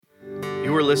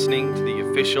You are listening to the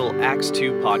official Acts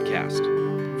 2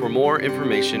 podcast. For more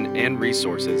information and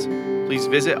resources, please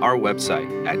visit our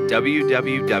website at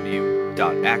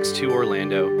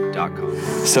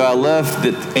www.acts2orlando.com. So I love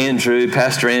that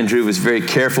Pastor Andrew was very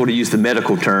careful to use the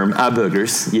medical term, eye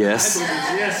boogers. Yes.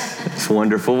 It's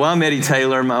wonderful. Well, I'm Eddie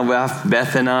Taylor. My wife,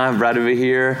 Beth, and I, right over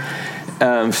here,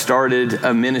 started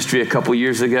a ministry a couple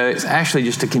years ago. It's actually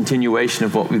just a continuation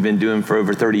of what we've been doing for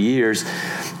over 30 years,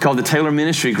 called the Taylor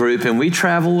Ministry Group. And we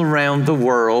travel around the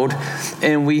world,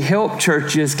 and we help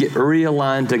churches get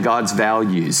realigned to God's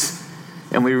values.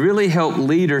 And we really help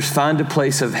leaders find a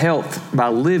place of health by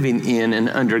living in and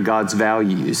under God's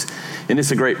values. And it's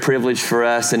a great privilege for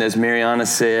us. And as Mariana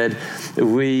said,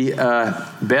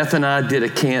 Beth and I did a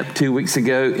camp 2 weeks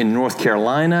ago in North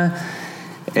Carolina.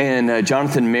 And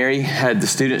Jonathan and Mary had the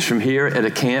students from here at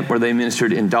a camp where they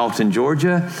ministered in Dalton,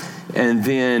 Georgia. And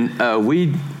then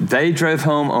they drove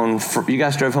home you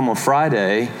guys drove home on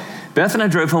Friday. Beth and I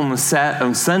drove home on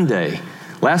Sunday.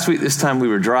 Last week, this time we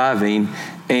were driving,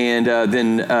 and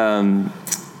then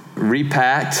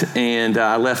repacked, and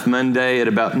I left Monday at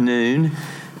about noon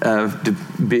to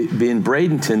be in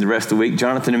Bradenton the rest of the week.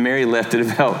 Jonathan and Mary left at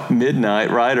about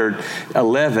midnight, right, or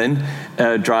 11,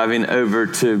 driving over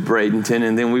to Bradenton.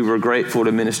 And then we were grateful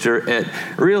to minister at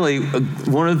really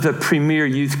one of the premier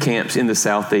youth camps in the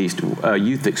Southeast,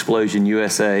 Youth Explosion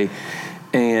USA.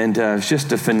 And it's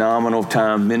just a phenomenal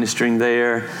time ministering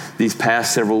there these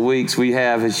past several weeks. We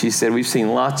have, as she said, we've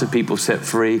seen lots of people set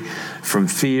free from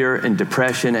fear and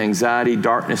depression, anxiety,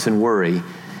 darkness, and worry.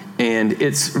 And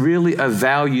it's really a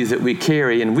value that we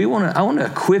carry. And I want to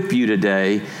equip you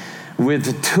today with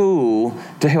a tool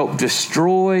to help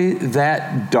destroy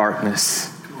that darkness.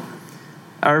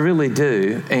 I really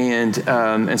do. And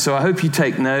so I hope you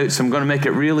take notes. I'm going to make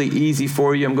it really easy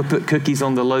for you. I'm going to put cookies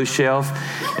on the low shelf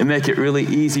and make it really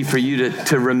easy for you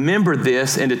to remember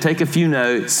this and to take a few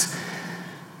notes.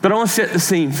 But I want to set the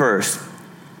scene first.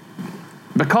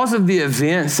 Because of the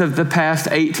events of the past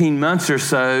 18 months or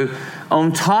so,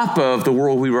 on top of the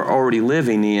world we were already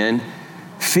living in,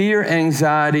 fear,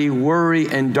 anxiety, worry,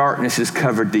 and darkness has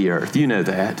covered the earth. You know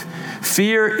that.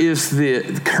 Fear is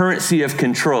the currency of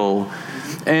control.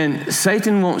 And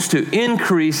Satan wants to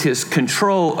increase his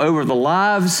control over the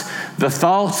lives, the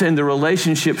thoughts, and the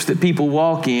relationships that people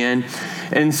walk in.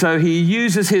 And so he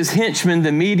uses his henchmen,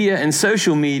 the media and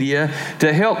social media,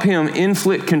 to help him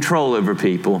inflict control over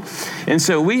people. And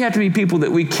so we have to be people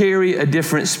that we carry a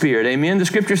different spirit. Amen? The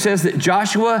scripture says that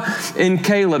Joshua and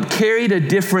Caleb carried a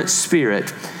different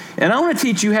spirit. And I want to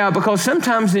teach you how, because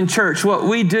sometimes in church, what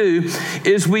we do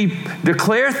is we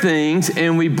declare things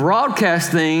and we broadcast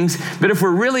things, but if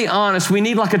we're really honest, we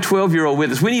need like a 12-year-old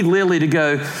with us. We need Lily to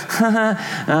go, I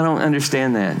don't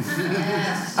understand that.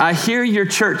 Yes. I hear your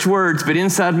church words, but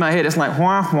inside my head, it's like,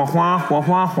 wah, wah, wah, wah,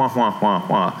 wah, wah, wah, wah,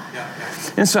 wah.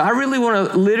 And so I really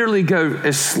want to literally go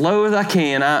as slow as I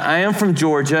can. I am from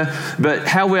Georgia, but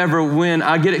however, when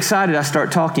I get excited, I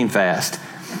start talking fast.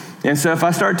 And so if I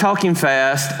start talking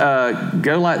fast,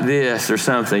 go like this or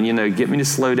something, get me to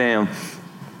slow down.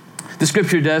 The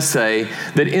scripture does say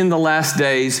that in the last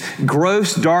days,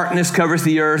 gross darkness covers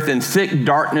the earth and thick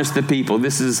darkness the people.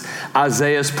 This is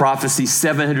Isaiah's prophecy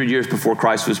 700 years before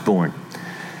Christ was born.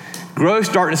 Gross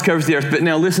darkness covers the earth. But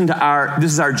now listen to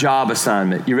this is our job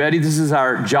assignment. You ready? This is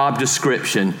our job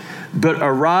description. But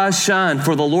arise, shine,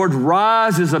 for the Lord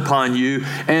rises upon you,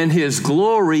 and his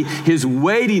glory, his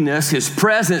weightiness, his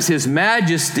presence, his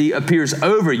majesty appears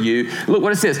over you. Look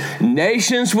what it says.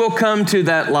 Nations will come to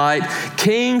that light,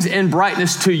 kings and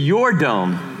brightness to your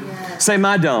dome. Yes. Say,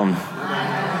 my dome.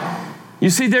 You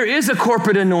see, there is a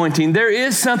corporate anointing. There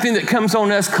is something that comes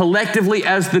on us collectively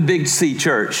as the Big C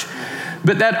church.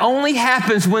 But that only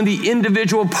happens when the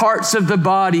individual parts of the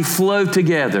body flow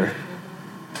together.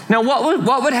 Now,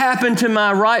 what would happen to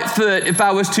my right foot if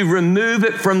I was to remove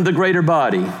it from the greater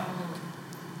body?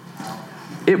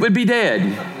 It would be dead,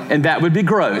 and that would be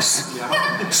gross.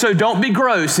 So don't be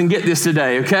gross and get this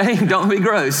today, okay? Don't be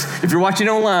gross. If you're watching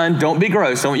online, don't be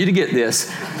gross. I want you to get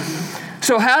this.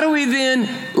 So how do we then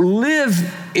live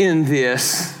in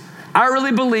this? I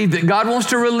really believe that God wants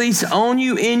to release on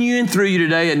you, in you, and through you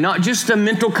today, and not just a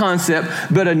mental concept,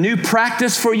 but a new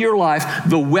practice for your life,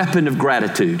 the weapon of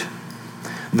gratitude.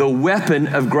 The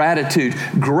weapon of gratitude.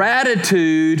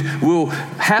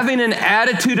 Having an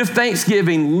attitude of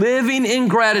thanksgiving, living in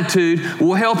gratitude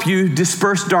will help you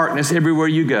disperse darkness everywhere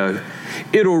you go.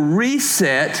 It'll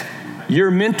reset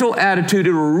your mental attitude.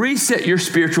 It will reset your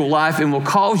spiritual life and will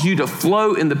cause you to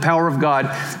flow in the power of God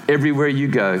everywhere you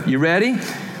go. You ready?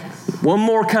 One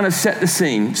more kind of set the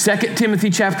scene. 2 Timothy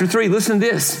chapter 3. Listen to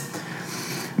this.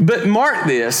 But mark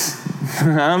this.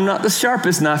 I'm not the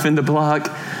sharpest knife in the block.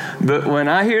 But when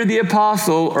I hear the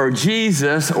apostle or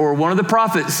Jesus or one of the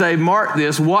prophets say, mark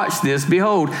this, watch this,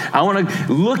 behold, I want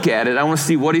to look at it. I want to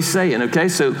see what he's saying, okay?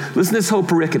 So listen to this whole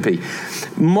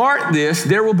pericope. Mark this,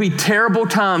 there will be terrible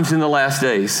times in the last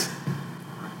days.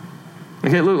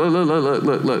 Okay,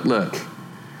 look.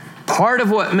 Part of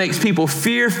what makes people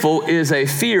fearful is a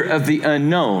fear of the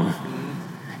unknown.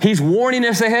 He's warning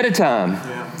us ahead of time.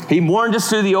 He warned us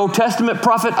through the Old Testament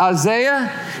prophet Isaiah.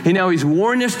 And now he's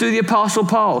warning us through the Apostle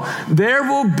Paul. There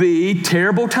will be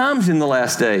terrible times in the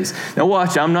last days. Now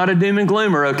watch, I'm not a doom and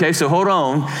gloomer, okay? So hold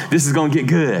on. This is going to get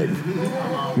good.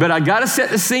 But I got to set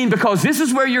the scene because this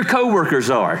is where your coworkers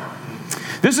are.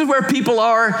 This is where people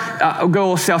are, I'll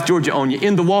go South Georgia on you,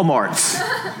 in the Walmarts.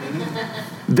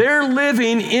 They're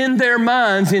living in their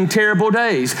minds in terrible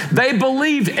days. They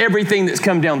believed everything that's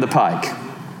come down the pike.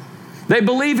 They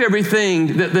believe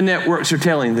everything that the networks are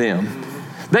telling them.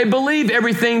 They believe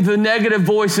everything the negative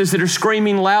voices that are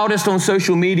screaming loudest on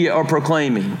social media are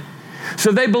proclaiming.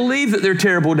 So they believe that they're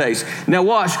terrible days. Now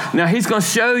watch. Now he's going to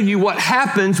show you what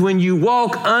happens when you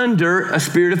walk under a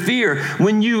spirit of fear,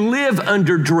 when you live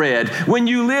under dread, when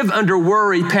you live under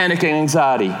worry, panic, and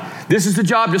anxiety. This is the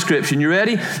job description. You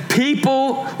ready?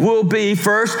 People will be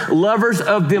first lovers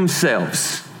of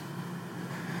themselves.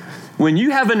 When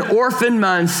you have an orphan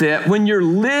mindset, when you're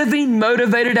living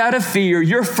motivated out of fear,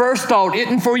 your first thought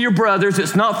isn't for your brothers,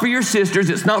 it's not for your sisters,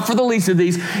 it's not for the least of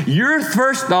these. Your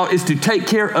first thought is to take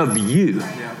care of you.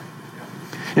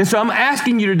 And so I'm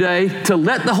asking you today to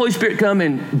let the Holy Spirit come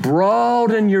and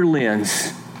broaden your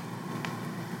lens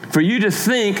for you to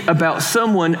think about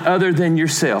someone other than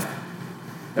yourself.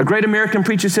 A great American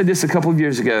preacher said this a couple of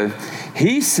years ago.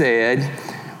 He said,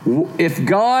 if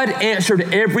God answered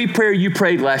every prayer you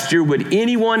prayed last year, would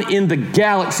anyone in the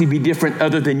galaxy be different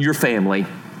other than your family?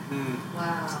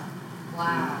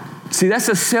 Wow. See, that's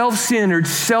a self-centered,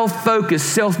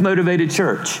 self-focused, self-motivated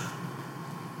church.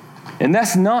 And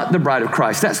that's not the bride of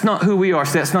Christ. That's not who we are.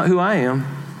 So that's not who I am.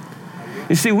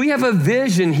 You see, we have a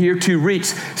vision here to reach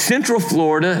Central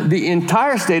Florida, the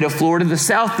entire state of Florida, the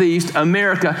Southeast,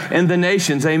 America, and the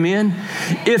nations. Amen?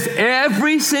 If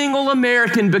every single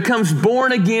American becomes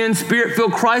born again,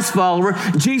 Spirit-filled Christ follower,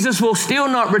 Jesus will still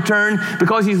not return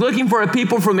because he's looking for a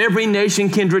people from every nation,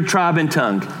 kindred, tribe, and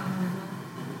tongue.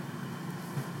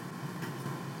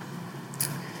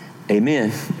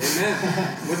 Amen.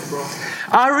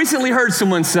 I recently heard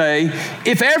someone say,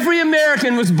 if every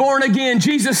American was born again,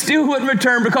 Jesus still wouldn't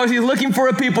return because he's looking for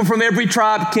a people from every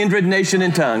tribe, kindred, nation,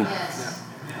 and tongue.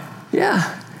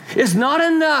 Yeah. It's not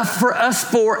enough for us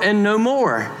four and no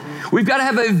more. We've got to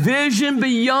have a vision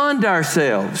beyond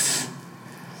ourselves.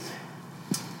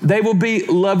 They will be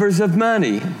lovers of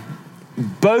money,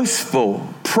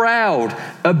 boastful, proud,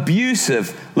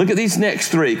 abusive. Look at these next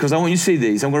three because I want you to see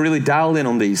these. I'm going to really dial in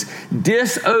on these.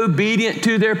 Disobedient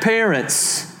to their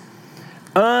parents,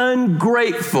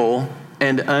 ungrateful,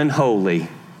 and unholy.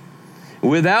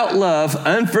 Without love,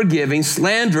 unforgiving,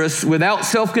 slanderous, without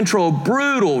self-control,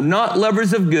 brutal, not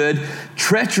lovers of good,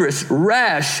 treacherous,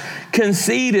 rash,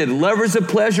 conceited, lovers of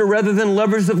pleasure rather than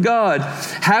lovers of God,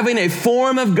 having a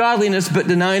form of godliness but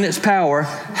denying its power,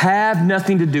 have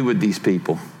nothing to do with these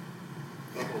people.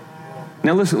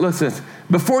 Now listen.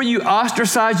 Before you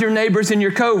ostracize your neighbors and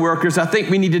your coworkers, I think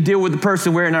we need to deal with the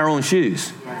person wearing our own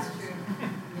shoes.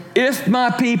 If my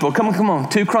people, come on,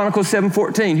 2 Chronicles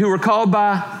 7:14, who are called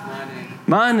by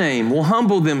my name will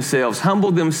humble themselves,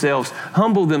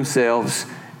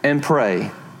 and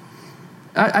pray.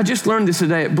 I just learned this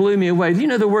today. It blew me away. Do you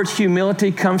know the word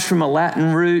humility comes from a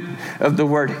Latin root of the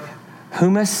word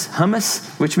humus,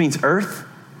 which means earth?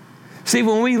 See,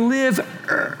 when we live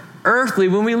earthly,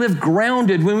 when we live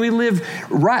grounded, when we live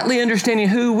rightly understanding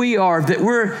who we are, that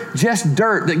we're just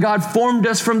dirt, that God formed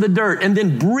us from the dirt and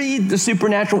then breathed the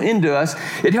supernatural into us,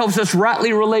 it helps us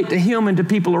rightly relate to Him and to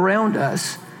people around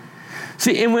us.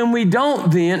 See, and when we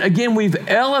don't then, again, we've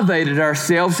elevated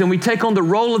ourselves and we take on the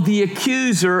role of the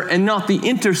accuser and not the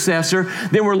intercessor,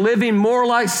 then we're living more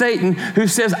like Satan who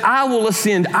says, I will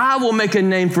ascend, I will make a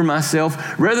name for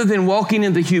myself, rather than walking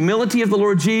in the humility of the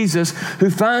Lord Jesus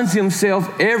who finds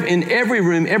himself in every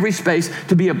room, every space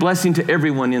to be a blessing to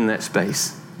everyone in that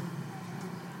space.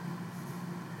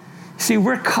 See,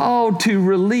 we're called to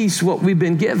release what we've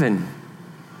been given.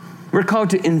 We're called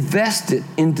to invest it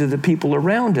into the people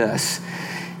around us.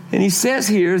 And he says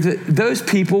here that those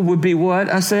people would be what?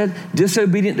 I said,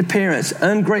 disobedient to parents,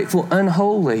 ungrateful,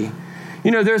 unholy.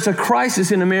 You know, there's a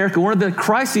crisis in America. One of the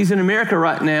crises in America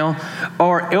right now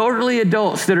are elderly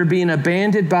adults that are being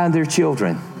abandoned by their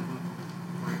children.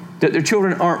 that their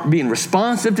children aren't being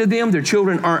responsive to them. Their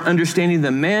children aren't understanding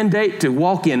the mandate to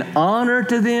walk in honor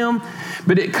to them.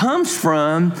 But it comes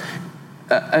from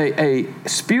a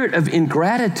spirit of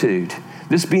ingratitude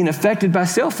that's being affected by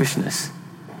selfishness.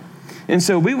 And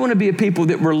so we want to be a people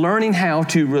that we're learning how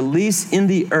to release in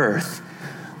the earth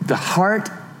the heart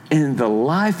and the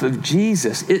life of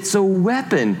Jesus. It's a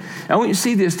weapon. I want you to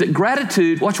see this, that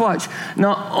gratitude, watch,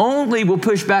 not only will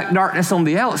push back darkness on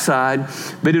the outside,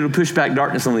 but it'll push back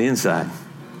darkness on the inside.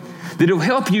 That it'll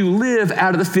help you live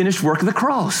out of the finished work of the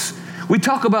cross. We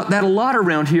talk about that a lot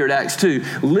around here at Acts 2,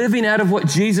 living out of what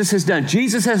Jesus has done.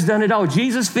 Jesus has done it all.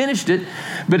 Jesus finished it.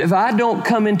 But if I don't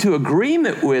come into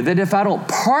agreement with it, if I don't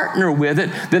partner with it,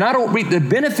 then I don't reap the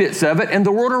benefits of it, and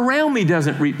the world around me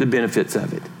doesn't reap the benefits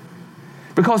of it.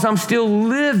 Because I'm still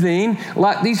living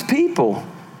like these people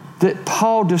that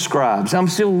Paul describes. I'm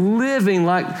still living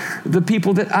like the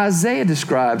people that Isaiah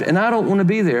described, and I don't want to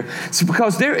be there. It's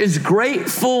because there is great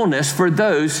fullness for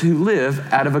those who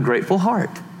live out of a grateful heart.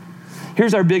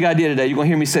 Here's our big idea today. You're going to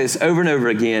hear me say this over and over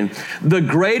again. The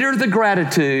greater the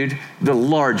gratitude, the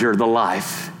larger the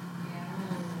life.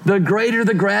 The greater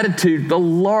the gratitude, the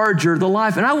larger the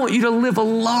life. And I want you to live a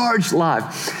large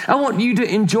life. I want you to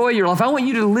enjoy your life. I want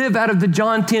you to live out of the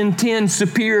John 10:10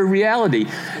 superior reality.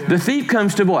 The thief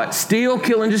comes to what? Steal,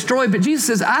 kill, and destroy. But Jesus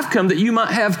says, I've come that you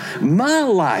might have my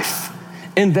life,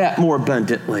 and that more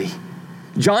abundantly.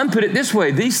 John put it this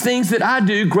way, these things that I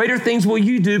do, greater things will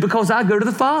you do because I go to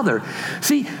the Father.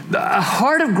 See, a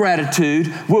heart of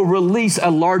gratitude will release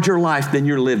a larger life than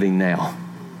you're living now.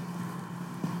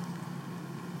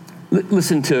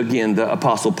 Listen to, again, the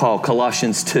Apostle Paul,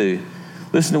 Colossians 2.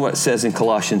 Listen to what it says in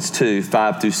Colossians 2,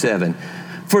 5-7.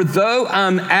 For though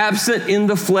I'm absent in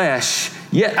the flesh,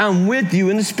 yet I'm with you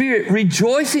in the Spirit,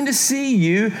 rejoicing to see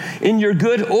you in your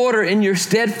good order, in your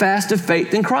steadfast of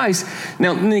faith in Christ.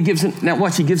 Now he gives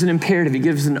an imperative. He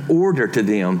gives an order to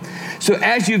them. So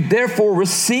as you've therefore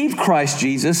received Christ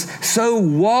Jesus, so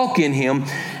walk in him,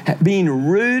 being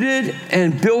rooted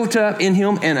and built up in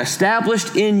him and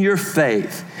established in your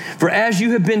faith. For as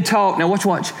you have been taught, now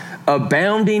watch,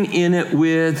 abounding in it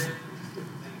with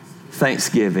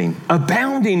thanksgiving.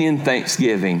 Abounding in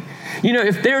thanksgiving. You know,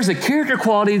 if there's a character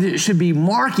quality that should be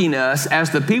marking us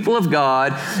as the people of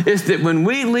God, it's that when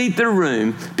we leave the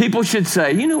room, people should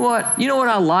say, you know what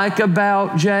I like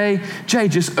about Jay? Jay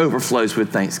just overflows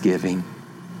with thanksgiving.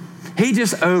 He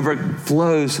just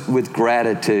overflows with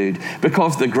gratitude,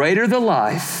 because the greater the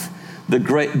life, the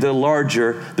greater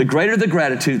the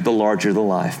gratitude, the larger the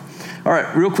life. All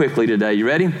right, real quickly today, you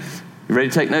ready? You ready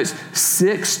to take notes?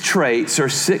 6 traits or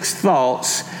 6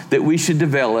 thoughts that we should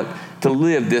develop to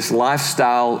live this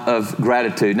lifestyle of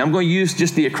gratitude. And I'm going to use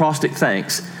just the acrostic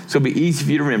thanks, so it'll be easy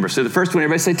for you to remember. So the first one,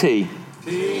 everybody say T.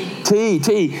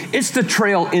 T. It's the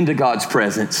trail into God's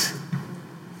presence.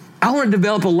 I want to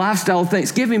develop a lifestyle of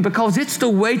thanksgiving because it's the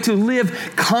way to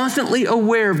live constantly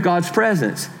aware of God's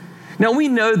presence. Now, we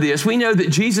know this. We know that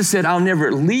Jesus said, I'll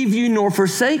never leave you nor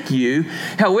forsake you.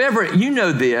 However, you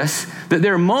know this, that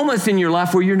there are moments in your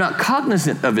life where you're not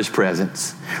cognizant of his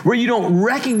presence, where you don't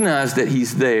recognize that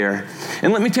he's there.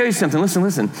 And let me tell you something.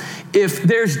 Listen. If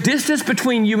there's distance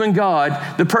between you and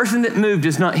God, the person that moved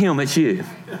is not him, it's you.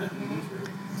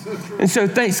 And so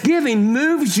Thanksgiving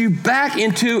moves you back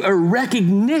into a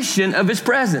recognition of his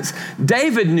presence.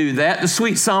 David knew that, the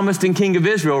sweet psalmist and king of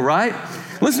Israel, right?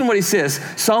 Listen to what he says.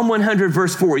 Psalm 100,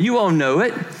 verse 4. You all know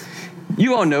it.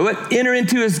 Enter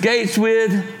into his gates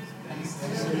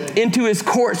into his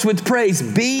courts with praise.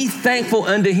 Be thankful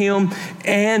unto him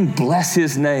and bless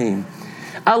his name.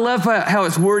 I love how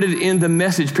it's worded in the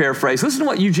Message paraphrase. Listen to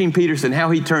what Eugene Peterson, how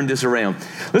he turned this around.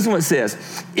 Listen to what it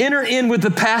says. Enter in with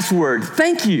the password,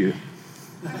 thank you.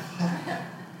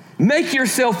 Make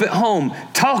yourself at home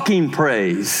talking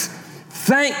praise.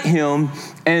 Thank him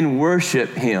and worship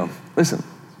him. Listen.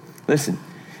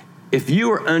 If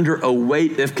you are under a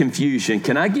weight of confusion,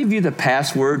 can I give you the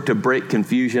password to break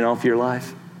confusion off your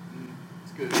life?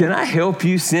 Can I help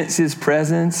you sense his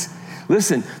presence?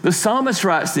 Listen, the psalmist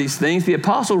writes these things, the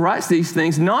apostle writes these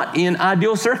things not in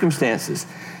ideal circumstances.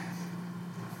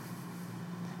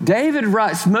 David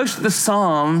writes most of the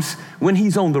Psalms when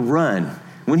he's on the run,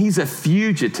 when he's a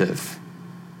fugitive.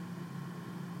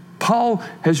 Paul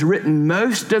has written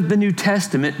most of the New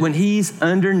Testament when he's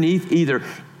underneath either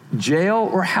jail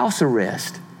or house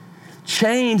arrest,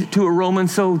 chained to a Roman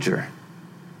soldier.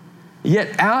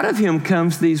 Yet out of him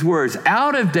comes these words.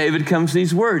 Out of David comes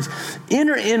these words.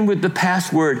 Enter in with the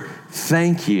password,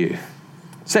 thank you.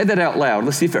 Say that out loud.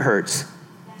 Let's see if it hurts.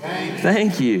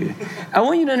 Thank you. I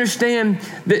want you to understand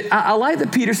that I like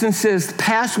that Peterson says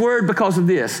password because of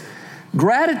this.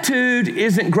 Gratitude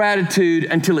isn't gratitude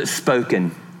until it's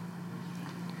spoken.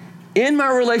 In my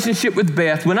relationship with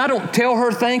Beth, when I don't tell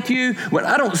her thank you, when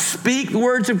I don't speak the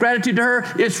words of gratitude to her,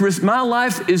 my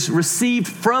life is received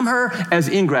from her as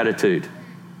ingratitude.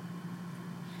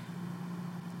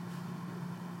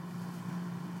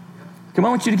 Come on,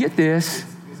 I want you to get this.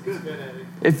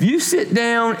 If you sit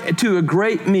down to a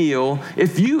great meal,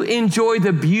 if you enjoy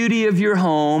the beauty of your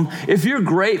home, if you're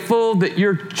grateful that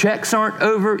your checks aren't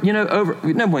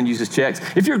no one uses checks.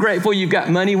 If you're grateful you've got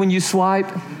money when you swipe,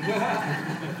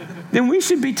 then we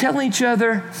should be telling each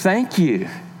other, thank you.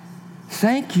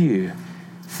 Thank you.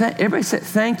 Everybody say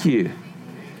thank you.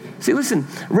 See, listen,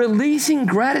 releasing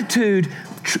gratitude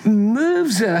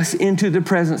moves us into the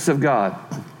presence of God.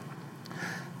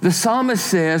 The psalmist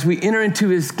says we enter into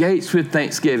his gates with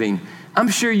thanksgiving. I'm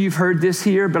sure you've heard this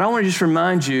here, but I want to just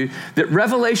remind you that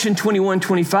Revelation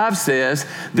 21:25 says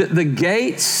that the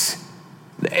gates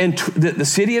and the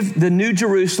city of the New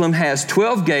Jerusalem has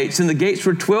 12 gates, and the gates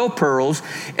were 12 pearls,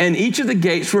 and each of the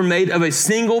gates were made of a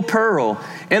single pearl,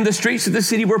 and the streets of the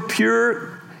city were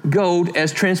pure gold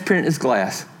as transparent as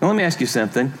glass. Now let me ask you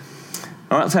something.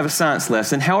 All right, let's have a science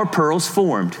lesson. How are pearls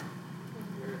formed?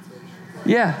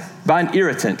 Yeah, by an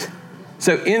irritant.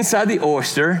 So inside the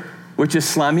oyster, which is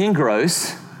slimy and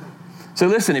gross. So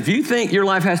listen, if you think your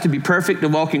life has to be perfect to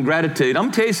walk in gratitude, I'm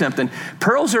going to tell you something.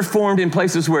 Pearls are formed in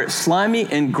places where it's slimy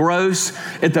and gross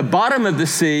at the bottom of the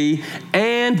sea,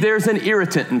 and there's an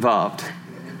irritant involved.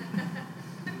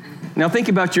 Now think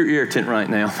about your irritant right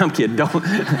now. I'm kidding. Don't.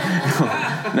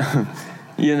 No.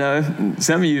 You know,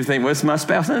 some of you think, well, it's my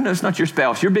spouse. No, it's not your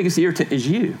spouse. Your biggest irritant is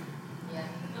you.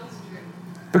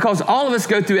 Because all of us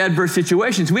go through adverse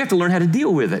situations. We have to learn how to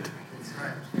deal with it.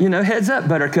 You know, heads up,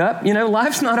 buttercup. You know,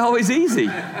 life's not always easy.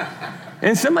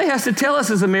 And somebody has to tell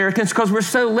us as Americans, because we're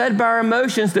so led by our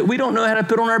emotions that we don't know how to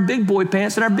put on our big boy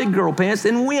pants and our big girl pants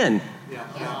and win.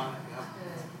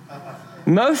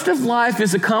 Most of life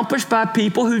is accomplished by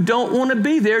people who don't want to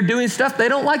be there doing stuff they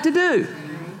don't like to do.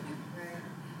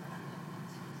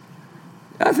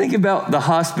 I think about the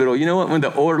hospital. You know what? When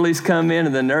the orderlies come in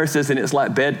and the nurses and it's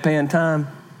like bedpan time.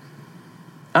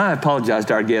 I apologize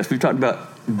to our guests. We've talked about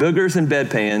boogers and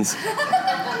bedpans.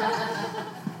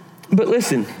 But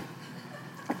listen,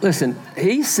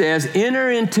 he says,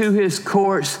 enter into his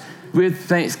courts with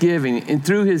thanksgiving and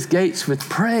through his gates with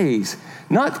praise.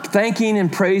 Not thanking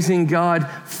and praising God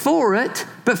for it,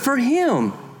 but for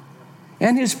him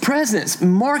and his presence,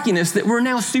 marking us that we're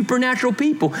now supernatural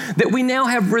people, that we now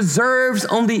have reserves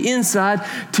on the inside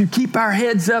to keep our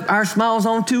heads up, our smiles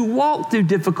on, to walk through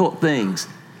difficult things.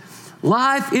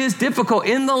 Life is difficult.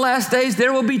 In the last days,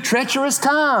 there will be treacherous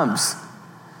times.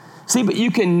 See, but you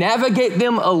can navigate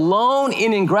them alone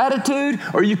in ingratitude,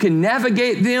 or you can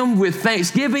navigate them with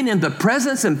thanksgiving and the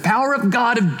presence and power of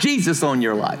God, of Jesus on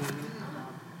your life.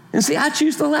 And see, I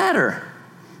choose the latter,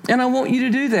 and I want you to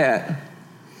do that.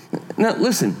 Now,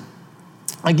 listen,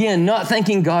 again, not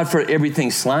thanking God for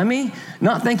everything slimy,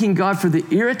 not thanking God for the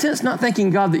irritants, not thanking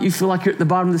God that you feel like you're at the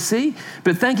bottom of the sea,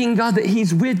 but thanking God that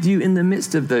he's with you in the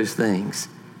midst of those things.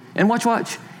 And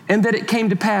watch, and that it came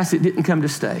to pass, it didn't come to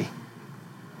stay.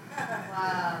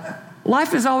 Wow.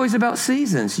 Life is always about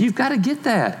seasons. You've got to get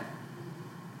that.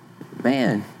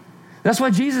 Man, that's why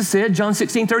Jesus said, John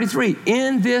 16:33,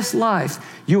 in this life,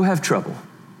 you'll have trouble.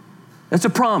 That's a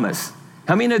promise.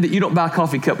 How many know that you don't buy a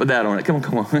coffee cup with that on it? Come on.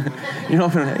 You know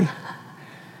what I'm saying?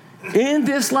 In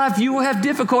this life, you will have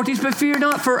difficulties, but fear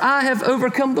not, for I have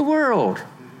overcome the world.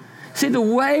 See, the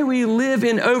way we live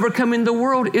in overcoming the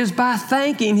world is by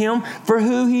thanking him for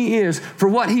who he is, for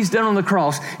what he's done on the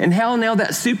cross, and how now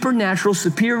that supernatural,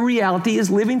 superior reality is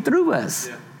living through us.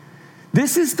 Yeah.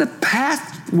 This is the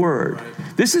pathword.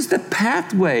 Right. This is the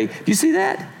pathway. Do you see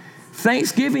that?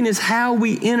 Thanksgiving is how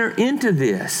we enter into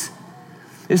this.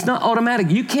 It's not automatic.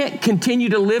 You can't continue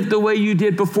to live the way you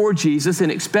did before Jesus and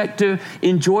expect to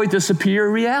enjoy the superior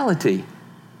reality.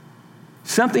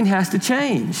 Something has to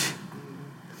change.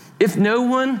 If no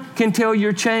one can tell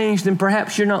you're changed, then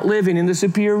perhaps you're not living in the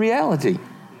superior reality.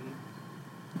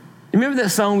 Remember that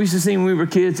song we used to sing when we were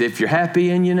kids, If You're Happy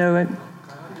and You Know It?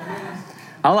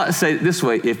 I like to say it this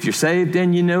way, if you're saved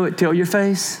and you know it, tell your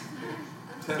face.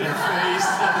 Tell your face.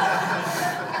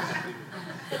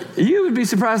 You would be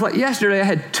surprised. Like yesterday, I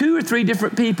had 2 or 3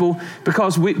 different people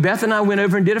because Beth and I went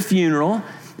over and did a funeral.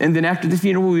 And then after the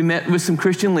funeral, we met with some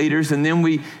Christian leaders. And then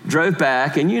we drove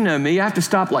back. And you know me, I have to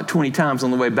stop like 20 times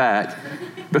on the way back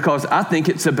because I think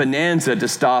it's a bonanza to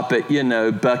stop at,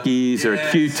 Buc-ee's or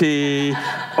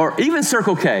QT or even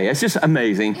Circle K. It's just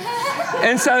amazing.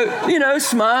 And so,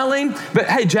 smiling. But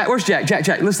hey, Jack, where's Jack? Jack,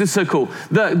 listen, this is so cool.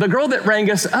 The girl that rang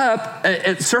us up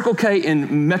at Circle K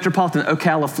in metropolitan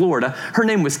Ocala, Florida, her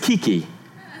name was Kiki.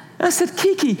 And I said,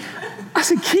 Kiki,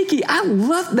 I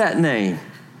love that name.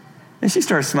 And she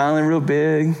started smiling real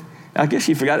big. I guess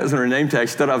she forgot it was on her name tag.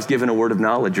 She thought I was giving a word of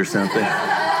knowledge or something.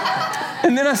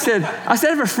 And then I said, I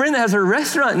have a friend that has a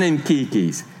restaurant named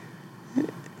Kiki's.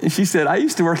 And she said, I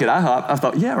used to work at IHOP. I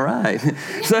thought, yeah, right.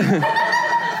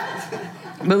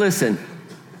 But listen,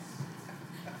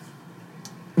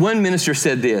 one minister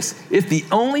said this: if the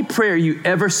only prayer you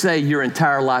ever say your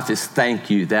entire life is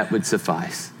thank you, that would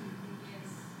suffice.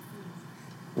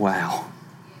 Wow.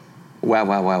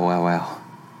 Wow.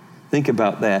 Think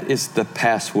about that. It's the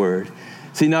password.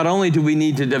 See, not only do we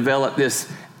need to develop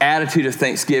this attitude of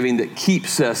thanksgiving that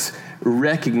keeps us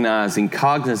recognizing,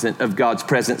 cognizant of God's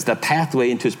presence, the pathway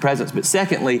into his presence, but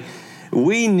secondly,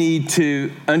 we need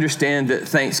to understand that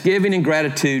thanksgiving and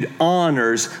gratitude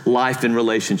honors life and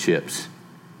relationships.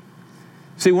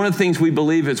 See, one of the things we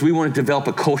believe is we want to develop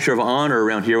a culture of honor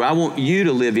around here. I want you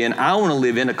to live in, I want to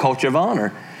live in a culture of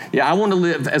honor. Yeah, I want to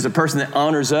live as a person that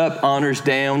honors up, honors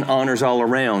down, honors all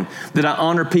around. That I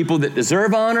honor people that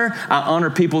deserve honor. I honor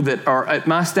people that are at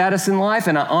my status in life,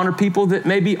 and I honor people that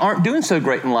maybe aren't doing so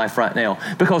great in life right now,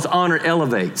 because honor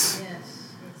elevates.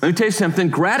 Let me tell you something.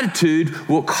 Gratitude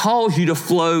will cause you to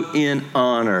flow in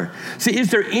honor. See, is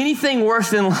there anything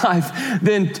worse in life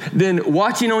than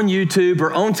watching on YouTube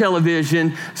or on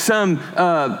television some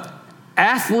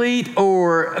athlete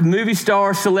or movie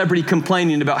star celebrity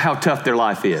complaining about how tough their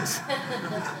life is?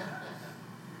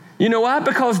 You know why?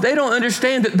 Because they don't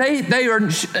understand that they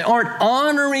aren't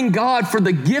honoring God for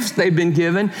the gifts they've been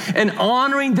given and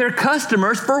honoring their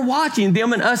customers for watching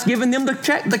them and us giving them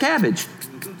the cabbage.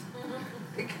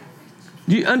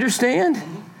 Do you understand?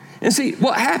 And see,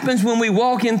 what happens when we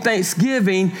walk in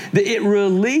thanksgiving, that it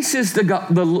releases the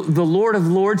Lord of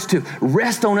Lords to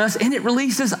rest on us, and it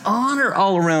releases honor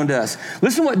all around us.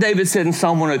 Listen to what David said in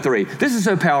Psalm 103. This is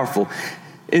so powerful.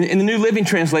 In the New Living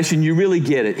Translation, you really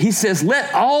get it. He says,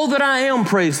 let all that I am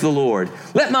praise the Lord.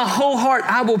 Let my whole heart,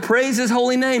 I will praise his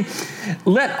holy name.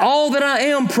 Let all that I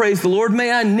am praise the Lord. May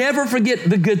I never forget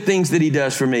the good things that he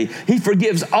does for me. He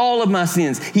forgives all of my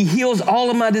sins. He heals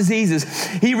all of my diseases.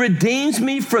 He redeems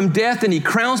me from death, and he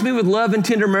crowns me with love and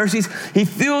tender mercies. He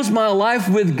fills my life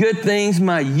with good things.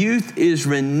 My youth is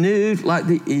renewed like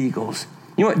the eagles.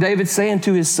 You know what David's saying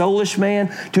to his soulish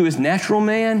man, to his natural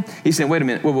man? He's saying, wait a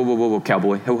minute, whoa,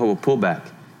 cowboy, whoa, pull back.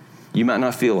 You might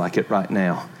not feel like it right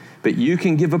now, but you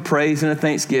can give a praise and a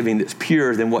thanksgiving that's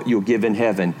purer than what you'll give in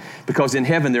heaven. Because in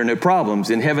heaven, there are no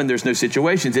problems. In heaven, there's no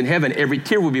situations. In heaven, every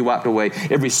tear will be wiped away.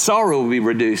 Every sorrow will be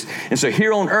reduced. And so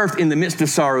here on earth, in the midst of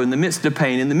sorrow, in the midst of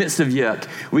pain, in the midst of yuck,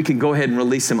 we can go ahead and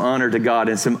release some honor to God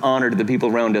and some honor to the people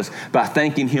around us by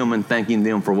thanking him and thanking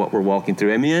them for what we're walking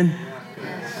through. Amen?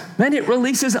 Man, it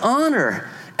releases honor.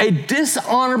 A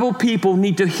dishonorable people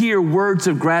need to hear words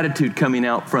of gratitude coming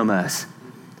out from us.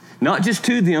 Not just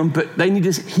to them, but they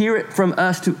need to hear it from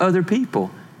us to other people.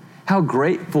 How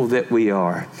grateful that we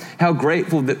are. How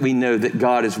grateful that we know that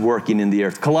God is working in the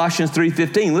earth. Colossians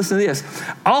 3:15, listen to this.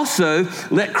 Also,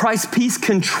 let Christ's peace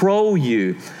control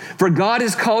you. For God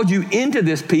has called you into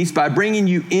this peace by bringing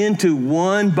you into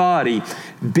one body.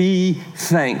 Be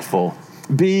thankful.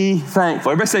 Be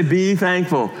thankful. Everybody say, be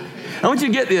thankful. I want you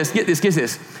to get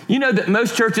this. You know that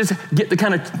most churches get the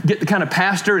kind of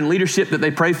pastor and leadership that they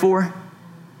pray for?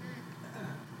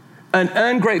 An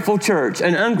ungrateful church,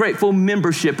 an ungrateful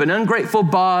membership, an ungrateful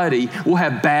body will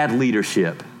have bad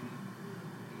leadership.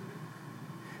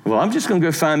 Well, I'm just going to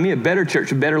go find me a better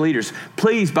church with better leaders.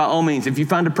 Please, by all means, if you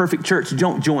find a perfect church,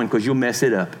 don't join, because you'll mess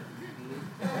it up.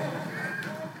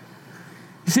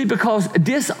 You see, because a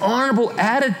dishonorable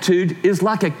attitude is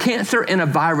like a cancer and a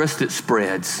virus that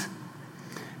spreads.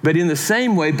 But in the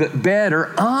same way, but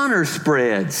better, honor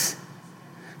spreads.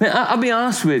 Now, I'll be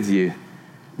honest with you.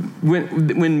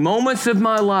 When moments of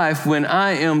my life, when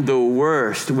I am the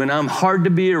worst, when I'm hard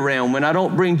to be around, when I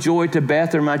don't bring joy to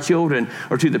Beth or my children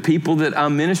or to the people that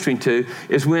I'm ministering to,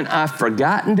 is when I've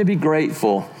forgotten to be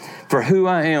grateful for who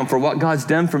I am, for what God's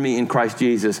done for me in Christ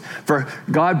Jesus, for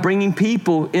God bringing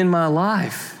people in my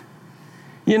life.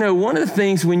 You know, one of the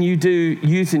things when you do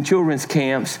youth and children's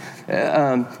camps,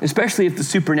 especially if the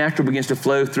supernatural begins to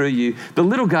flow through you, the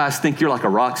little guys think you're like a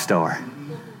rock star.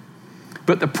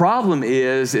 But the problem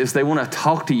is they want to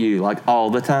talk to you like all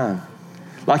the time.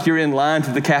 Like you're in line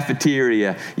to the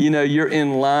cafeteria. You know, you're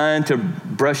in line to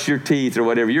brush your teeth or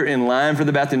whatever. You're in line for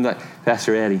the bathroom like,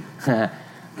 Pastor Eddie,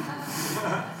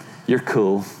 you're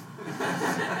cool.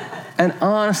 And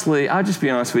honestly, I'll just be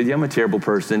honest with you, I'm a terrible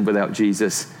person without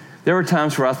Jesus. There were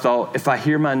times where I thought, if I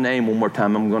hear my name one more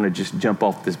time, I'm going to just jump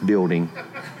off this building.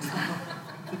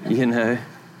 You know?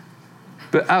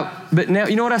 But now,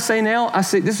 you know what I say now?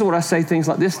 This is what I say, things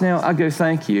like this now. I go,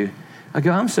 thank you. I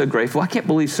go, I'm so grateful. I can't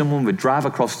believe someone would drive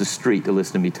across the street to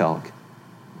listen to me talk. Do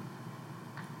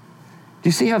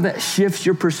you see how that shifts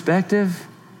your perspective?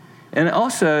 And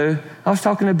also, I was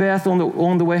talking to Beth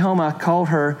on the way home. I called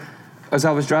her as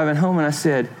I was driving home, and I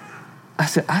said,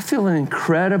 I feel an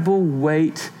incredible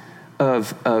weight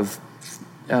of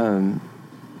the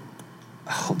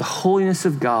holiness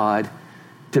of God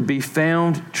to be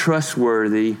found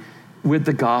trustworthy with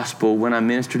the gospel when I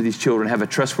minister to these children, have a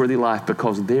trustworthy life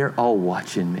because they're all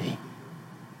watching me.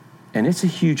 And it's a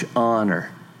huge honor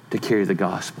to carry the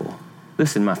gospel.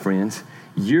 Listen, my friends,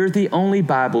 you're the only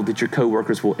Bible that your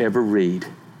coworkers will ever read.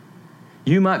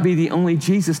 You might be the only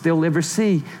Jesus they'll ever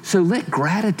see. So let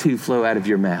gratitude flow out of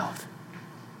your mouth.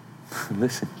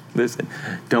 Listen.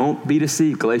 Don't be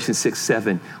deceived, Galatians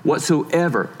 6:7.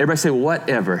 Whatsoever, everybody say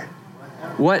whatever.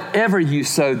 Whatever you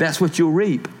sow, that's what you'll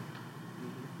reap.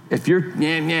 If you're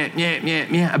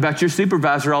about your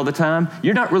supervisor all the time,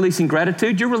 you're not releasing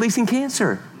gratitude, you're releasing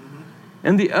cancer.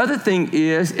 And the other thing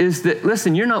is that,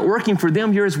 listen, you're not working for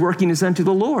them, you're as working as unto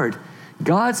the Lord.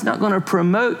 God's not going to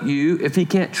promote you if he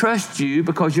can't trust you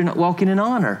because you're not walking in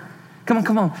honor.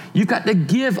 Come on. You've got to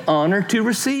give honor to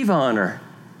receive honor.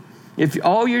 If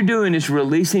all you're doing is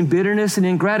releasing bitterness and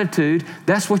ingratitude,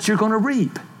 that's what you're going to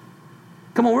reap.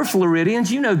 Come on, we're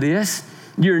Floridians. You know this.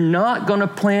 You're not going to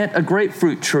plant a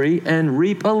grapefruit tree and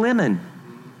reap a lemon.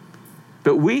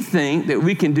 But we think that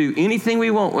we can do anything we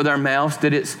want with our mouths,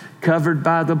 that it's covered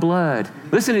by the blood.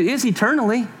 Listen, it is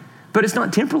eternally, but it's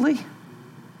not temporally.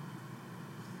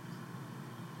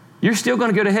 You're still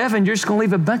going to go to heaven. You're just going to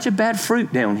leave a bunch of bad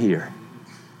fruit down here.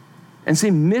 And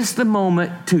see, miss the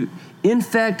moment to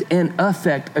infect and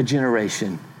affect a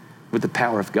generation with the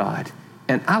power of God.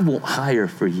 And I won't hire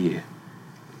for you.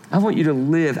 I want you to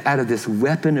live out of this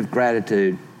weapon of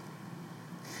gratitude.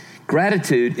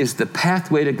 Gratitude is the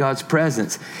pathway to God's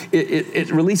presence.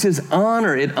 It releases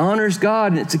honor. It honors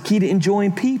God, and it's a key to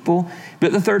enjoying people.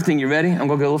 But the third thing, you ready? I'm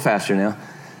going to go a little faster now.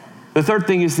 The third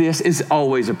thing is this, is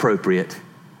always appropriate.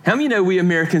 How many of you know we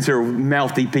Americans are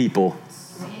mouthy people?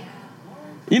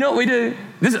 You know what we do?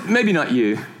 Maybe not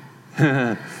you.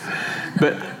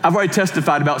 But I've already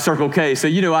testified about Circle K, so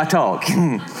you know I talk.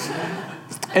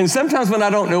 And sometimes when I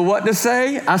don't know what to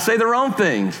say, I say the wrong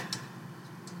thing.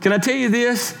 Can I tell you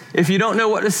this? If you don't know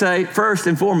what to say, first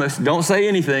and foremost, don't say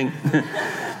anything.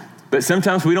 But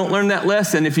sometimes we don't learn that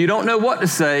lesson. If you don't know what to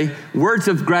say, words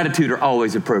of gratitude are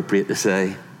always appropriate to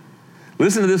say.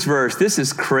 Listen to this verse. This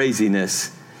is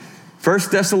craziness.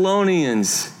 1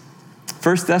 Thessalonians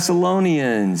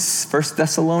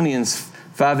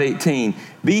 5:18.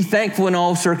 Be thankful in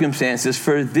all circumstances,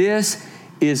 for this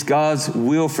is God's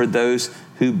will for those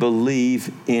who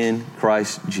believe in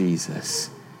Christ Jesus.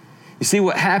 You see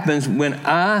what happens when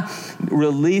I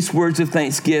release words of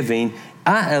thanksgiving,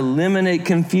 I eliminate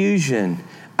confusion.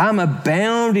 I'm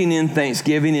abounding in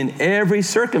thanksgiving in every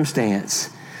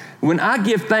circumstance. When I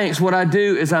give thanks, what I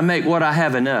do is I make what I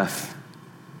have enough.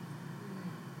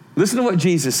 Listen to what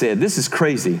Jesus said. This is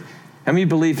crazy. How many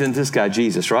believe in this guy,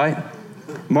 Jesus, right?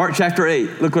 Mark chapter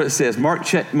 8. Look what it says. Mark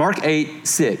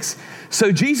 8:6.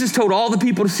 So Jesus told all the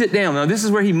people to sit down. Now, this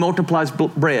is where he multiplies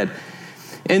bread.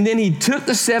 And then he took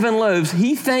the 7 loaves.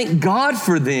 He thanked God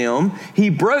for them. He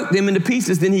broke them into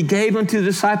pieces. Then he gave them to the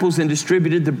disciples and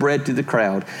distributed the bread to the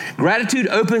crowd. Gratitude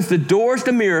opens the doors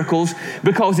to miracles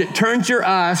because it turns your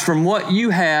eyes from what you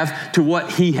have to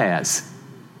what he has.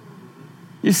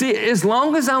 You see, as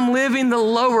long as I'm living the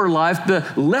lower life, the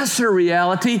lesser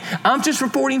reality, I'm just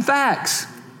reporting facts.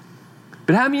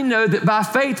 But how many know that by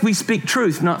faith we speak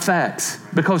truth, not facts?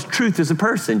 Because truth is a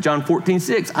person. John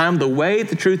 14:6, I am the way,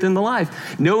 the truth, and the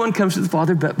life. No one comes to the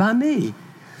Father but by me.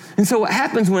 And so what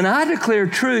happens when I declare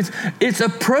truth, it's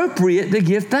appropriate to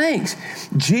give thanks.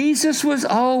 Jesus was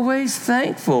always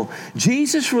thankful.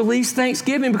 Jesus released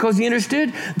thanksgiving because he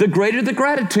understood the greater the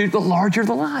gratitude, the larger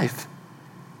the life.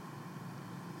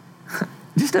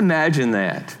 Just imagine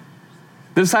that.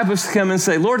 The disciples come and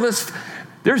say, Lord,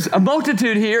 there's a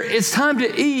multitude here. It's time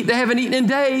to eat. They haven't eaten in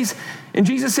days. And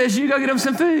Jesus says, you go get them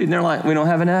some food. And they're like, we don't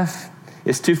have enough.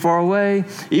 It's too far away.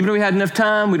 Even if we had enough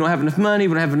time, we don't have enough money.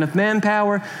 We don't have enough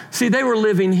manpower. See, they were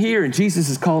living here, and Jesus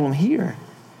is calling them here.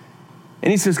 And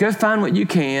he says, go find what you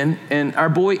can. And our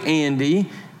boy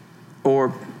Andy,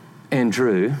 or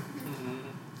Andrew,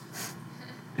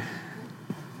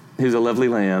 who's a lovely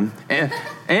lamb,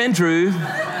 Andrew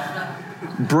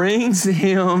brings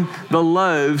him the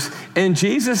loaves, and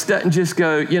Jesus doesn't just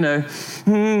go,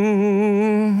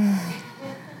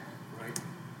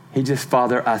 He just,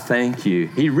 Father, I thank you.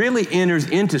 He really enters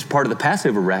into part of the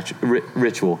Passover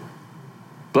ritual.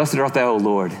 Blessed art thou, O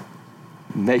Lord,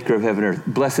 maker of heaven and earth.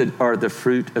 Blessed are the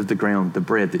fruit of the ground, the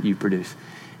bread that you produce.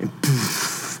 And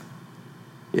poof,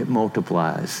 it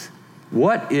multiplies.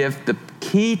 What if the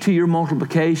key to your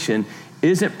multiplication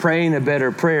isn't praying a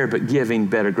better prayer, but giving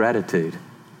better gratitude?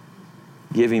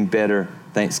 Giving better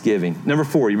thanksgiving. Number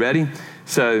 4, you ready?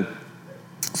 So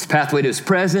it's a pathway to his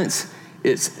presence.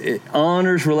 It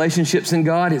honors relationships in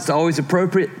God. It's always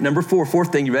appropriate. Number 4,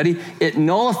 fourth thing, you ready? It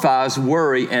nullifies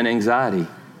worry and anxiety.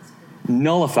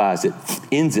 Nullifies it,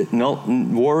 ends it.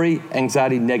 Worry,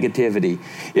 anxiety, negativity.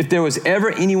 If there was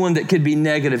ever anyone that could be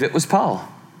negative, it was Paul.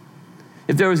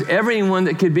 If there was ever anyone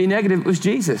that could be negative, it was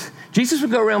Jesus. Jesus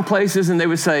would go around places and they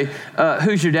would say,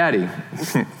 who's your daddy?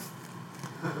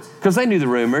 Because they knew the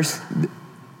rumors.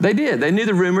 They did. They knew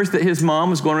the rumors that his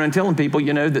mom was going around telling people,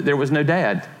 that there was no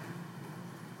dad.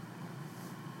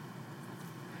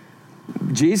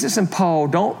 Jesus and Paul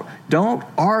don't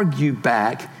argue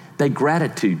back, they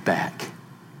gratitude back.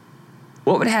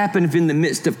 What would happen if in the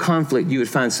midst of conflict you would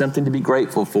find something to be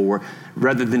grateful for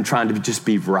rather than trying to just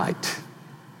be right?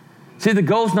 See, the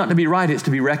goal is not to be right, it's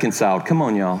to be reconciled. Come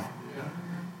on, y'all.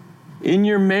 In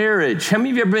your marriage, how many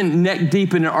of you have ever been neck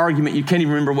deep in an argument you can't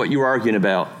even remember what you were arguing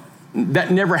about?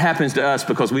 That never happens to us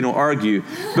because we don't argue,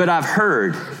 but I've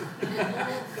heard.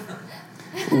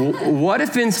 What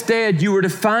if instead you were to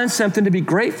find something to be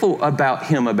grateful about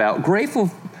him about, grateful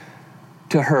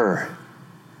to her?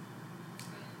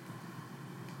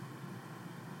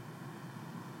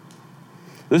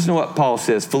 Listen to what Paul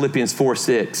says, Philippians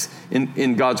 4:6.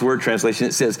 In God's Word translation,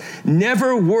 it says,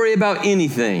 never worry about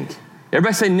anything.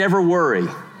 Everybody say, never worry.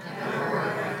 Never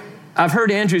worry. I've heard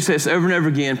Andrew say this over and over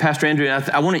again, Pastor Andrew, and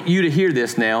I want you to hear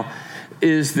this now,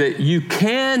 is that you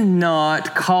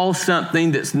cannot call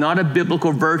something that's not a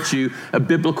biblical virtue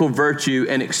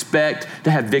and expect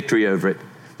to have victory over it.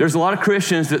 There's a lot of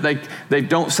Christians that they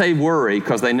don't say worry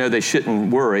because they know they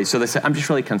shouldn't worry, so they say, I'm just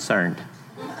really concerned.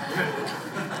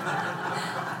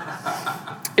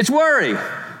 It's worry.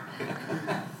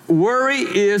 Worry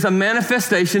is a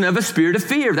manifestation of a spirit of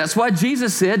fear. That's why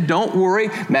Jesus said, don't worry.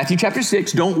 Matthew chapter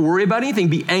 6, don't worry about anything.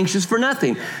 Be anxious for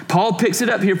nothing. Paul picks it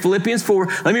up here, Philippians 4.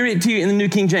 Let me read it to you in the New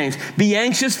King James. Be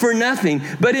anxious for nothing,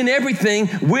 but in everything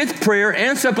with prayer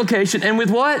and supplication and with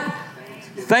what?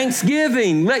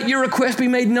 Thanksgiving. Let your request be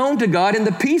made known to God, and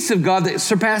the peace of God that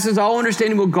surpasses all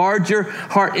understanding will guard your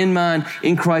heart and mind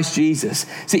in Christ Jesus.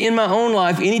 See, in my own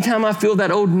life, anytime I feel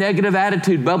that old negative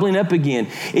attitude bubbling up again,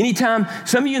 anytime,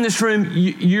 some of you in this room,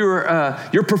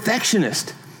 you're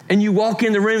perfectionist, and you walk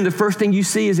in the room, the first thing you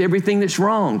see is everything that's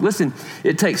wrong. Listen,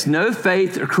 it takes no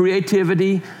faith or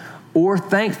creativity or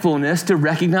thankfulness to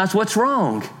recognize what's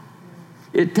wrong.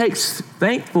 It takes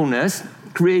thankfulness,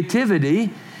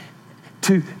 creativity,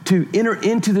 to enter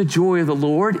into the joy of the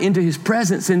Lord, into his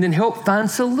presence, and then help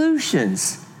find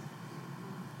solutions.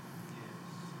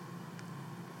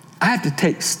 I have to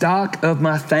take stock of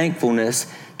my thankfulness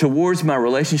towards my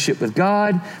relationship with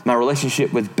God, my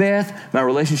relationship with Beth, my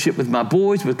relationship with my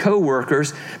boys, with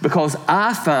coworkers, because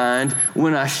I find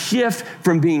when I shift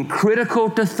from being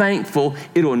critical to thankful,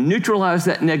 it'll neutralize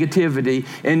that negativity,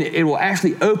 and it will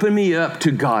actually open me up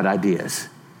to God ideas.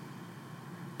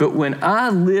 But when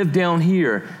I live down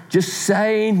here, just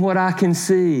saying what I can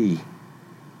see,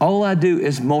 all I do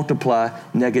is multiply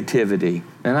negativity.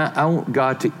 And I want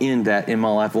God to end that in my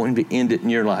life. I want him to end it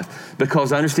in your life.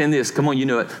 Because I understand this. Come on, you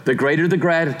know it. The greater the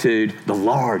gratitude, the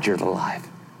larger the life.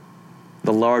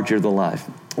 The larger the life.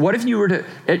 What if you were to,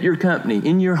 at your company,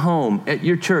 in your home, at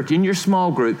your church, in your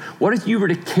small group, what if you were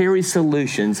to carry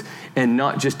solutions and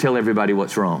not just tell everybody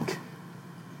what's wrong?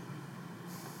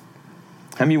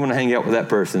 How many of you want to hang out with that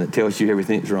person that tells you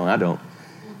everything that's wrong? I don't.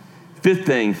 Fifth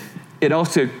thing, it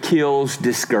also kills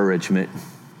discouragement.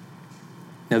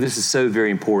 Now, this is so very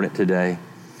important today.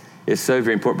 It's so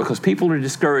very important because people are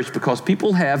discouraged because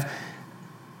people have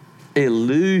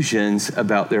illusions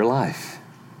about their life.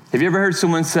 Have you ever heard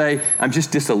someone say, I'm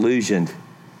just disillusioned.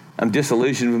 I'm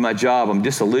disillusioned with my job. I'm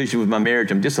disillusioned with my marriage.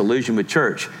 I'm disillusioned with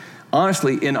church.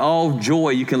 Honestly, in all joy,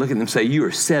 you can look at them and say, you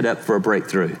are set up for a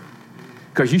breakthrough.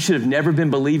 Because you should have never been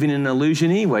believing in an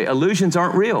illusion anyway. Illusions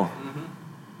aren't real. Mm-hmm.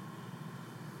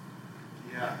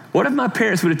 Yeah. What if my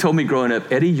parents would have told me growing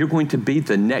up, Eddie, you're going to be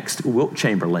the next Wilt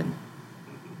Chamberlain.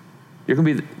 You're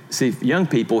going to be, see, young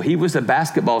people, he was a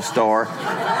basketball star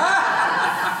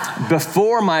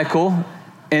before Michael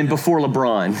and before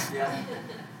LeBron. Yeah.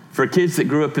 For kids that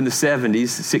grew up in the 70s,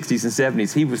 60s and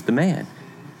 70s, he was the man.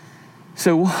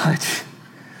 So what?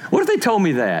 What if they told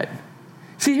me that?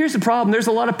 See, here's the problem. There's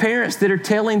a lot of parents that are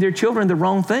telling their children the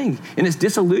wrong thing, and it's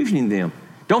disillusioning them.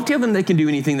 Don't tell them they can do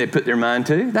anything they put their mind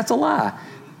to. That's a lie.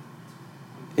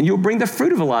 And you'll bring the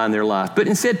fruit of a lie in their life. But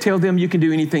instead, tell them you can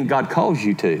do anything God calls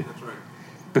you to. That's right.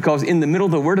 Because in the middle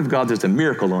of the Word of God, there's a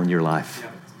miracle on your life.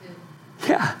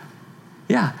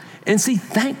 Yeah. And see,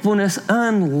 thankfulness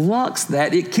unlocks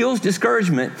that. It kills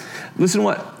discouragement. Listen to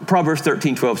what Proverbs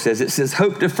 13:12 says. It says,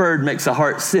 hope deferred makes the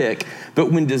heart sick,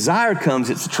 but when desire comes,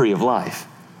 it's a tree of life.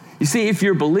 You see, if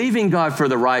you're believing God for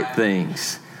the right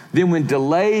things, then when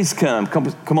delays come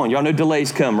on, y'all know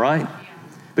delays come, right?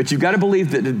 But you've got to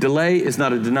believe that the delay is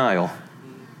not a denial.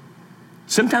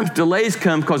 Sometimes delays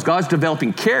come because God's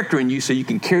developing character in you so you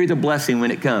can carry the blessing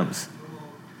when it comes.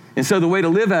 And so the way to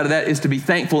live out of that is to be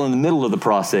thankful in the middle of the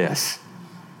process.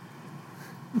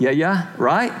 Yeah,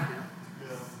 right?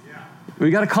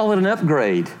 We got to call it an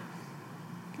upgrade.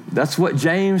 That's what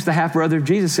James, the half-brother of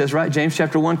Jesus, says, right? James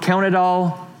chapter 1, count it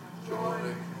all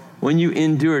when you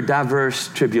endure diverse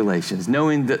tribulations,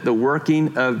 knowing that the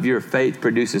working of your faith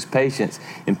produces patience,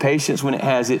 and patience, when it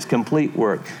has its complete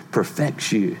work,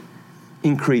 perfects you,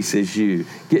 increases you,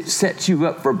 sets you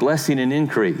up for blessing and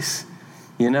increase.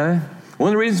 You know? One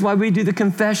of the reasons why we do the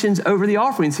confessions over the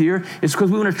offerings here is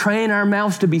because we want to train our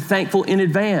mouths to be thankful in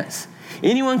advance.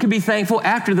 Anyone can be thankful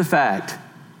after the fact.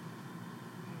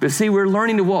 But see, we're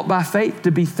learning to walk by faith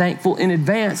to be thankful in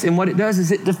advance, and what it does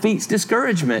is it defeats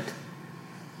discouragement.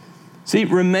 See,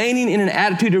 remaining in an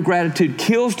attitude of gratitude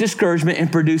kills discouragement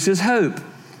and produces hope.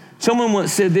 Someone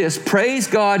once said this, praise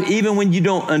God even when you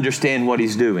don't understand what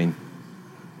he's doing.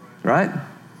 Right?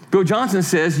 Bill Johnson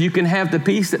says you can have the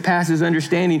peace that passes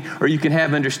understanding, or you can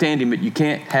have understanding, but you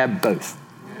can't have both.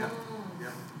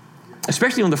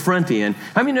 Especially on the front end.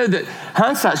 How many know that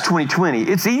hindsight's 20/20?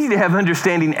 It's easy to have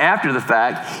understanding after the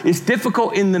fact. It's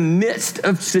difficult in the midst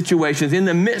of situations, in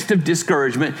the midst of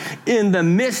discouragement, in the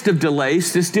midst of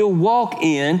delays, to still walk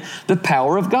in the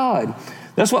power of God.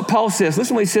 That's what Paul says.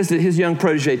 Listen to what he says to his young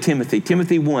protege, Timothy.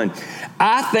 Timothy 1.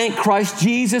 I thank Christ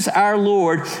Jesus our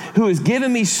Lord, who has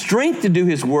given me strength to do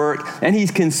his work, and he's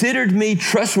considered me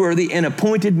trustworthy and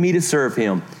appointed me to serve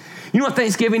him. You know what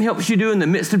Thanksgiving helps you do in the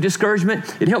midst of discouragement?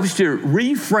 It helps you to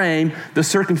reframe the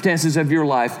circumstances of your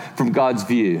life from God's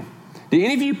view. Do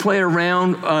any of you play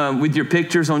around with your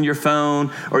pictures on your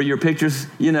phone or your pictures,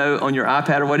 on your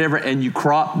iPad or whatever, and you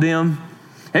crop them?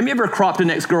 Have you ever cropped an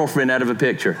ex-girlfriend out of a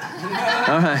picture?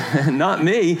 Not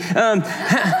me.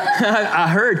 I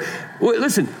heard. Well,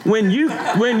 listen, when you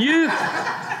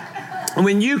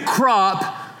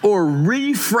crop or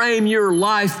reframe your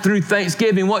life through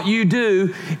Thanksgiving, what you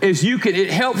do is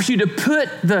it helps you to put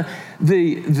the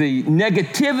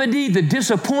negativity, the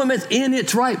disappointments in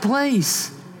its right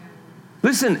place.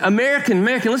 Listen, American,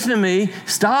 listen to me.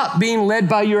 Stop being led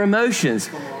by your emotions.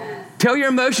 Tell your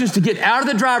emotions to get out of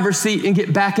the driver's seat and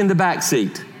get back in the back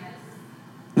seat.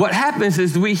 What happens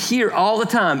is we hear all the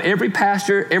time, every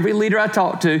pastor, every leader I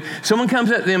talk to, someone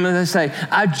comes up to them and they say,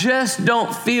 I just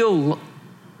don't feel.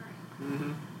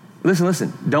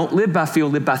 Listen, don't live by feel,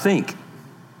 live by think.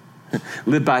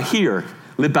 Live by hear,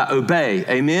 live by obey.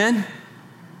 Amen?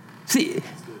 See,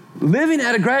 living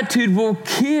out of gratitude will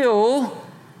kill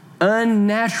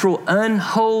unnatural,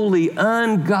 unholy,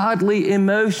 ungodly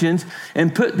emotions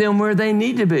and put them where they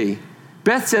need to be.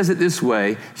 Beth says it this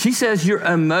way. She says your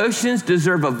emotions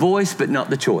deserve a voice but not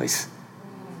the choice.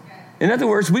 In other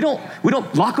words, we don't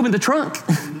lock them in the trunk.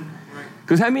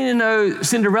 Because how many know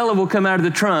Cinderella will come out of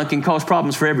the trunk and cause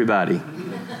problems for everybody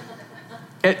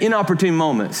at inopportune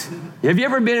moments? Have you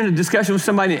ever been in a discussion with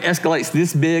somebody that escalates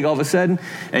this big all of a sudden,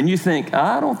 and you think,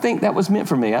 I don't think that was meant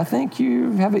for me. I think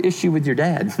you have an issue with your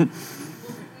dad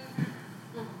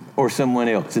or someone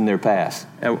else in their past.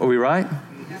 Are we right?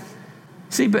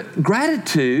 See, but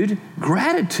gratitude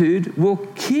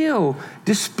will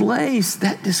displace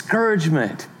that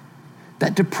discouragement,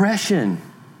 that depression.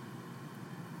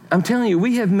 I'm telling you,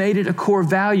 we have made it a core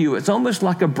value. It's almost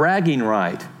like a bragging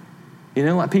right.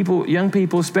 Like young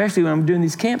people, especially when I'm doing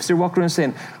these camps, they're walking around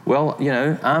saying, well,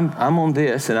 I'm on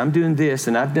this and I'm doing this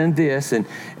and I've done this and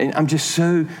I'm just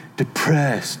so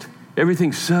depressed.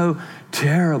 Everything's so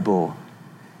terrible.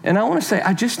 And I want to say,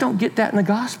 I just don't get that in the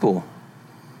gospel.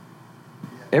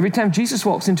 Every time Jesus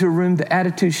walks into a room, the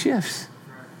attitude shifts.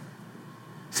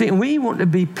 See, and we want to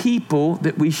be people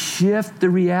that we shift the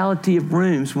reality of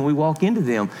rooms when we walk into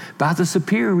them by the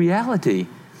superior reality.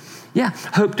 Yeah,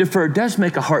 hope deferred does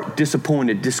make a heart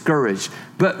disappointed, discouraged.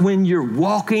 But when you're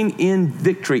walking in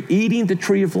victory, eating the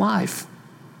tree of life,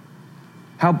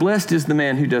 how blessed is the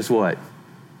man who does what?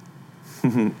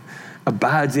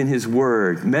 Abides in his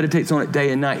word, meditates on it day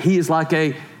and night. He is like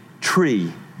a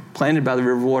tree planted by the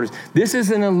river waters. This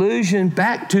is an allusion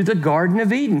back to the Garden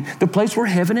of Eden, the place where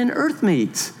heaven and earth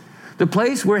meets. The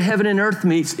place where heaven and earth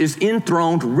meets is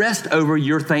enthroned. Rest over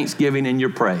your thanksgiving and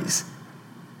your praise.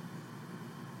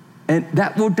 And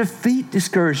that will defeat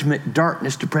discouragement,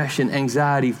 darkness, depression,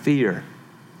 anxiety, fear.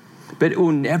 But it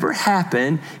will never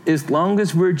happen as long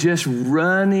as we're just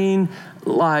running,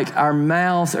 like our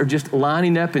mouths are just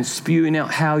lining up and spewing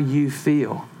out how you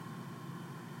feel.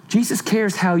 Jesus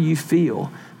cares how you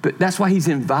feel, but that's why he's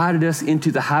invited us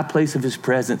into the high place of his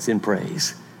presence in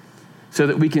praise, so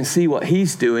that we can see what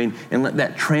he's doing and let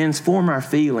that transform our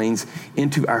feelings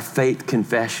into our faith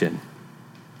confession.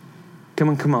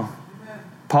 Come on.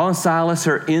 Paul and Silas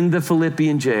are in the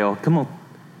Philippian jail. Come on.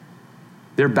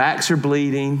 Their backs are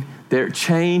bleeding. They're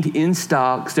chained in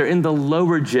stocks. They're in the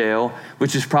lower jail,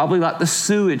 which is probably like the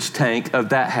sewage tank of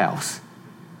that house.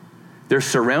 They're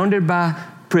surrounded by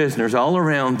prisoners all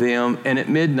around them. And at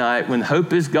midnight, when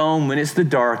hope is gone, when it's the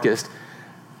darkest,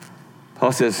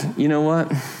 Paul says, you know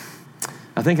what?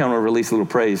 I think I'm going to release a little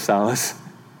praise, Silas.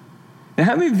 Now,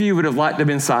 how many of you would have liked to have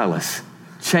been Silas,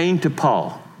 chained to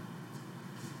Paul?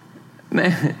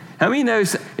 Man, how many know,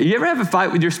 you ever have a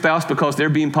fight with your spouse because they're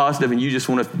being positive and you just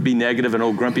want to be negative, an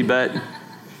old grumpy butt?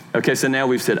 Okay, so now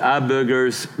we've said eye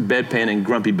boogers, bedpan, and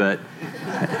grumpy butt.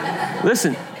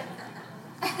 Listen,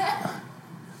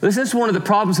 this is one of the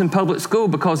problems in public school,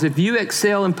 because if you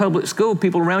excel in public school,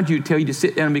 people around you tell you to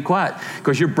sit down and be quiet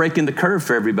because you're breaking the curve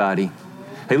for everybody.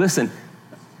 Hey, listen.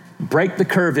 Break the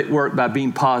curve at work by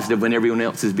being positive when everyone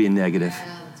else is being negative.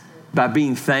 By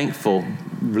being thankful,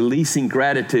 releasing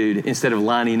gratitude instead of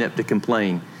lining up to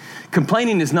complain.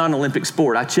 Complaining is not an Olympic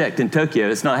sport. I checked in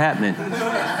Tokyo. It's not happening.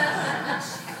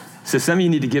 So some of you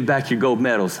need to give back your gold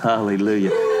medals.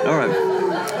 Hallelujah. All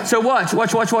right. So watch.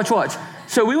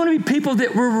 So we want to be people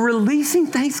that we're releasing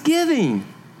thanksgiving.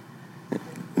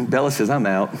 Bella says, I'm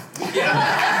out.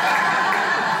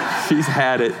 She's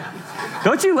had it.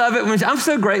 Don't you love it? I'm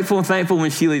so grateful and thankful when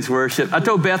she leads worship. I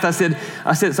told Beth, I said,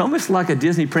 it's almost like a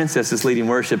Disney princess that's leading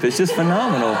worship. It's just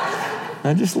phenomenal.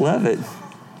 I just love it.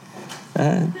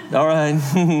 All right,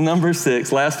 number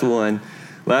 6, last one.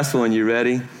 You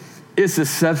ready? It's a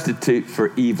substitute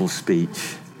for evil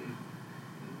speech.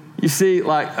 You see,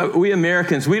 like we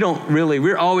Americans,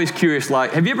 we're always curious.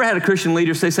 Like, have you ever had a Christian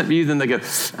leader say something to you, then they go,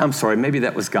 I'm sorry, maybe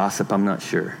that was gossip, I'm not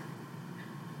sure.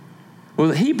 Well,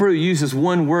 the Hebrew uses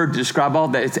one word to describe all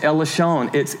that. It's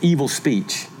elashon. It's evil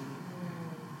speech.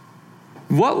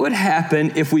 What would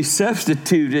happen if we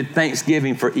substituted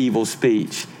thanksgiving for evil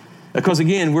speech? Because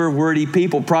again, we're wordy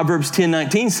people. Proverbs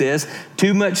 10:19 says,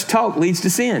 too much talk leads to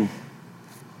sin.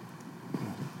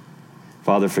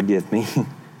 Father, forgive me.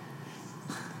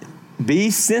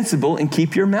 Be sensible and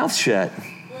keep your mouth shut.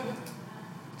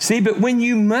 See, but when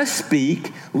you must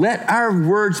speak, let our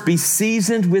words be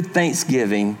seasoned with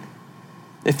thanksgiving.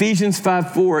 Ephesians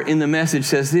 5:4 in the Message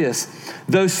says this,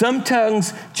 though some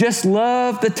tongues just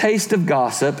love the taste of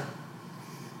gossip,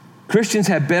 Christians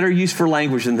have better use for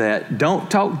language than that.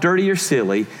 Don't talk dirty or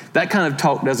silly. That kind of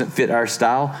talk doesn't fit our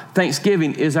style.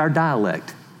 Thanksgiving is our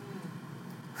dialect.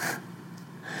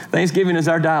 Thanksgiving is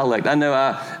our dialect. I know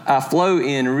I flow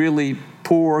in really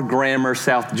poor grammar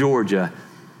South Georgia,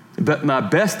 but my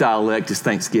best dialect is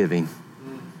Thanksgiving.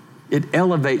 It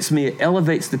elevates me. It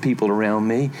elevates the people around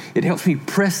me. It helps me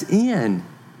press in.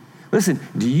 Listen,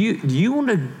 do you want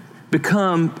to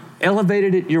become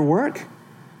elevated at your work?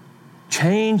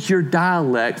 Change your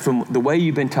dialect from the way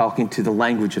you've been talking to the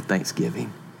language of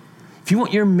thanksgiving. If you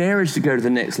want your marriage to go to the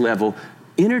next level,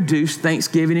 introduce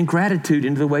thanksgiving and gratitude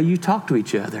into the way you talk to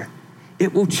each other.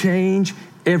 It will change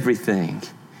everything.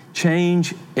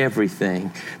 Change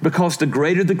everything. Because the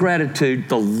greater the gratitude,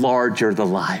 the larger the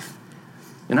life.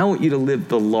 And I want you to live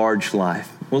the large life.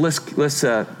 Well, let's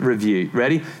review.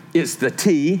 Ready? It's the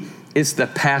T. It's the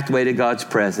pathway to God's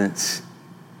presence.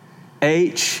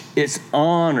 H, it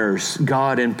honors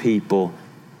God and people.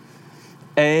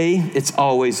 A, it's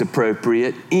always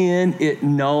appropriate. N, it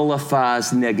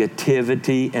nullifies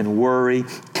negativity and worry.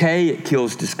 K, it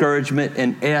kills discouragement.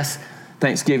 And S,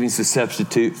 thanksgiving is a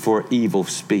substitute for evil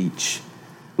speech.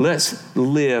 Let's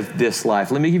live this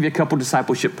life. Let me give you a couple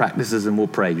discipleship practices and we'll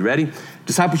pray. You ready?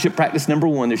 Discipleship practice number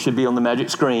 1, there should be on the magic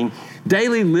screen.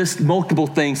 Daily list multiple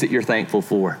things that you're thankful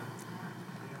for.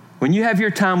 When you have your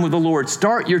time with the Lord,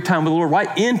 start your time with the Lord. Right?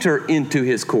 Enter into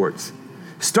his courts.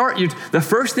 The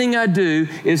first thing I do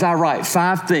is I write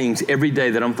 5 things every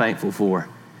day that I'm thankful for.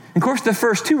 And of course, the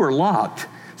first 2 are locked.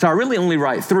 So I really only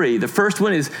write 3. The first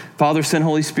one is Father, Son,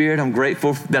 Holy Spirit. I'm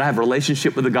grateful that I have a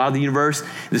relationship with the God of the universe.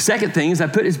 The second thing is I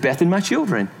put is Beth and my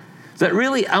children. So that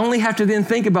really, I only have to then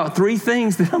think about 3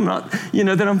 things that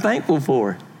that I'm thankful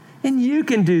for. And you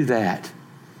can do that.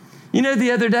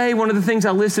 The other day, one of the things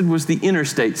I listed was the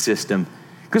interstate system.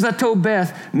 Because I told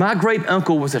Beth, my great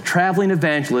uncle was a traveling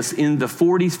evangelist in the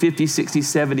 40s, 50s, 60s,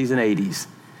 70s, and 80s.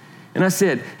 And I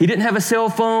said, he didn't have a cell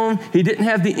phone, he didn't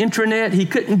have the intranet, he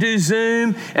couldn't do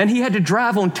Zoom, and he had to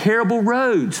drive on terrible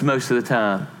roads most of the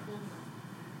time.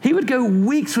 He would go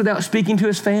weeks without speaking to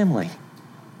his family.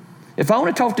 If I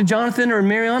want to talk to Jonathan or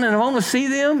Mariana and I want to see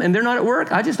them and they're not at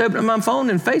work, I just open up my phone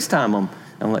and FaceTime them.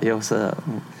 I'm like, yo, what's up?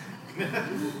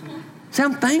 See,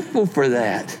 I'm thankful for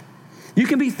that. You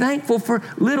can be thankful for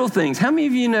little things. How many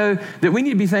of you know that we need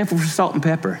to be thankful for salt and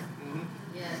pepper?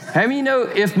 Yes. How many of you know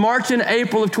if March and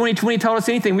April of 2020 taught us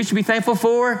anything, we should be thankful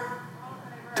for?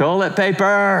 Toilet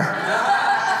paper.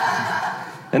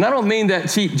 And I don't mean that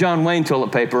cheap John Wayne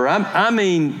toilet paper. I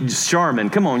mean Charmin.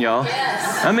 Come on, y'all.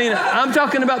 Yes. I mean, I'm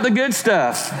talking about the good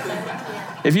stuff.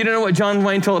 If you don't know what John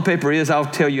Wayne toilet paper is, I'll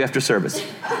tell you after service.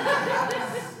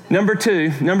 Number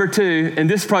two, and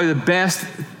this is probably the best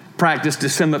practice to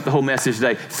sum up the whole message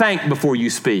today. Thank before you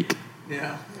speak.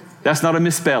 Yeah. That's not a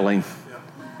misspelling. Yeah.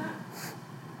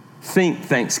 Think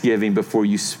Thanksgiving before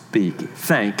you speak.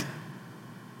 Think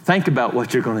about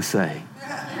what you're going to say.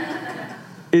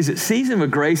 Is it seasoned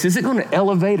with grace? Is it going to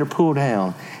elevate or pull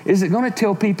down? Is it going to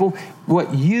tell people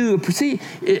what you see?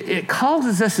 It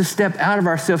causes us to step out of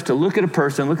ourselves to look at a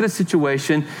person, look at a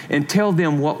situation, and tell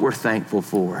them what we're thankful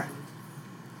for.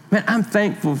 Man, I'm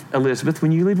thankful, Elizabeth,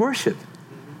 when you lead worship.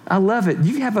 I love it.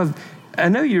 I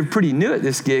know you're pretty new at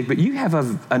this gig, but you have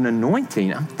an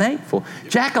anointing. I'm thankful.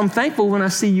 Jack, I'm thankful when I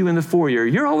see you in the foyer.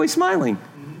 You're always smiling.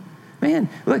 Man,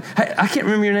 look, I can't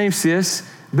remember your name, sis,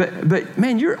 but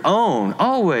man, you're on,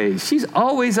 always. She's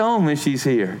always on when she's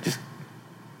here.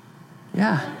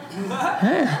 Yeah.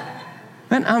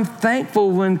 Man, I'm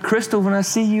thankful when I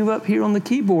see you up here on the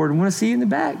keyboard and when I see you in the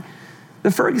back. The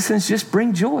Fergusons just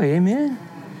bring joy, amen?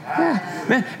 Yeah,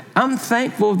 man, I'm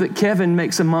thankful that Kevin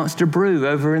makes a monster brew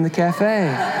over in the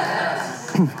cafe.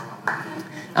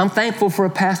 I'm thankful for a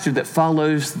pastor that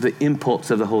follows the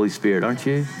impulse of the Holy Spirit, aren't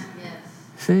you? Yes.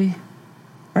 See?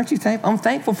 Aren't you thankful? I'm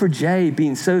thankful for Jay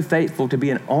being so faithful to be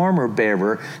an armor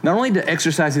bearer, not only to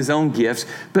exercise his own gifts,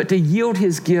 but to yield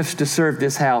his gifts to serve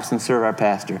this house and serve our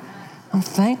pastor. I'm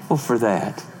thankful for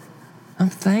that. I'm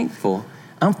thankful.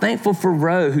 I'm thankful for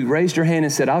Ro, who raised her hand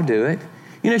and said, I'll do it.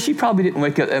 You know, she probably didn't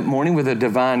wake up that morning with a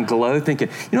divine glow thinking,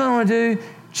 you know what I want to do?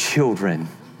 Children.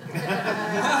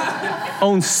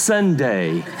 On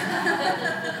Sunday.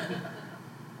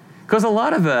 Because a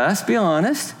lot of us, be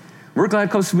honest, we're glad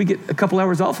because we get a couple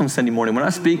hours off on Sunday morning. When I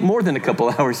speak, more than a couple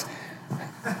hours.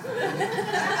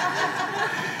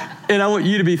 And I want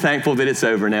you to be thankful that it's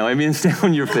over now. Amen. Stand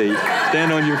on your feet.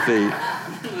 Stand on your feet.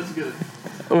 That's good.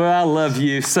 Well, I love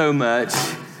you so much.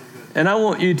 And I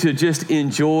want you to just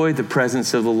enjoy the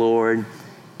presence of the Lord.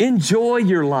 Enjoy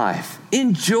your life.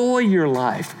 Enjoy your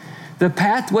life. The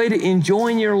pathway to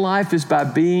enjoying your life is by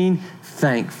being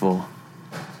thankful.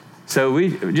 So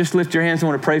we just lift your hands. I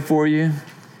want to pray for you.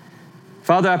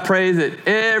 Father, I pray that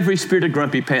every spirit of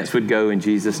grumpy pants would go in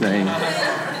Jesus' name.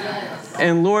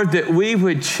 And Lord, that we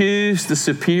would choose the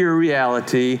superior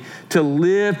reality to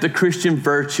live the Christian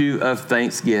virtue of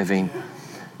thanksgiving.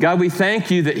 God, we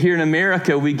thank you that here in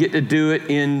America, we get to do it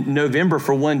in November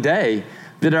for one day,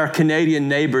 that our Canadian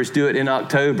neighbors do it in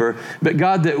October. But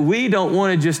God, that we don't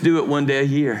want to just do it one day a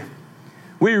year.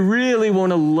 We really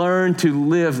want to learn to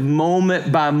live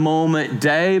moment by moment,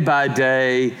 day by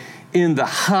day, in the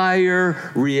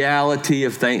higher reality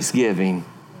of thanksgiving.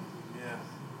 Yeah.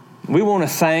 We want to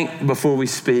thank before we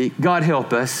speak. God,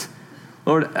 help us.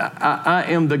 Lord, I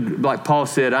am like Paul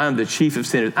said, I am the chief of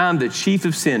sinners. I'm the chief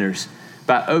of sinners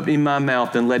by opening my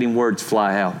mouth and letting words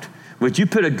fly out. Would you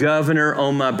put a governor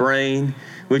on my brain?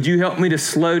 Would you help me to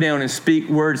slow down and speak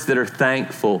words that are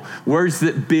thankful, words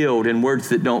that build and words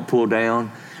that don't pull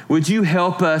down? Would you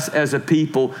help us as a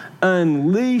people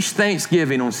unleash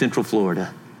thanksgiving on Central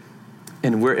Florida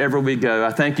and wherever we go?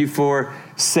 I thank you for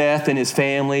Seth and his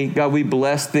family. God, we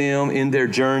bless them in their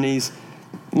journeys.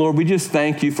 Lord, we just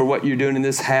thank you for what you're doing in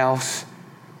this house.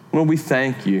 Lord, we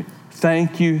thank you.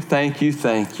 Thank you, thank you,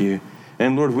 thank you.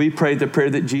 And Lord, we pray the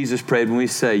prayer that Jesus prayed when we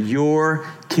say, your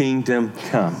kingdom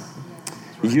come.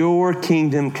 Your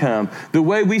kingdom come. The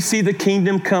way we see the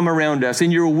kingdom come around us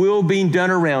and your will being done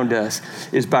around us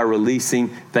is by releasing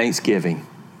thanksgiving.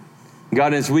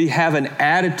 God, as we have an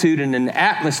attitude and an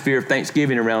atmosphere of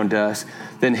thanksgiving around us,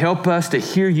 then help us to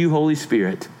hear you, Holy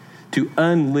Spirit, to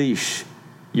unleash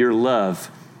your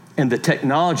love and the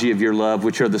technology of your love,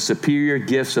 which are the superior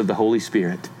gifts of the Holy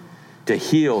Spirit, to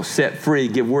heal, set free,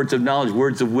 give words of knowledge,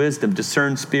 words of wisdom,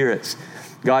 discern spirits,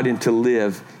 God, and to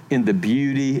live in the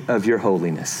beauty of your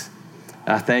holiness.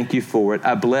 I thank you for it.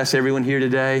 I bless everyone here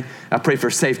today. I pray for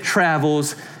safe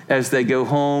travels as they go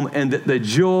home, and that the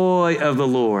joy of the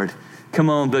Lord, come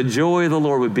on, the joy of the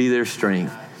Lord would be their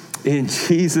strength. In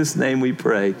Jesus' name we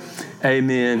pray.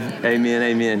 Amen, amen,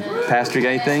 amen. Pastor, you got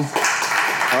anything?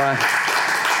 All right.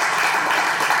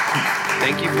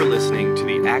 Thank you for listening to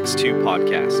the Acts 2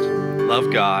 podcast.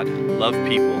 Love God, love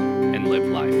people, and live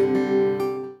life.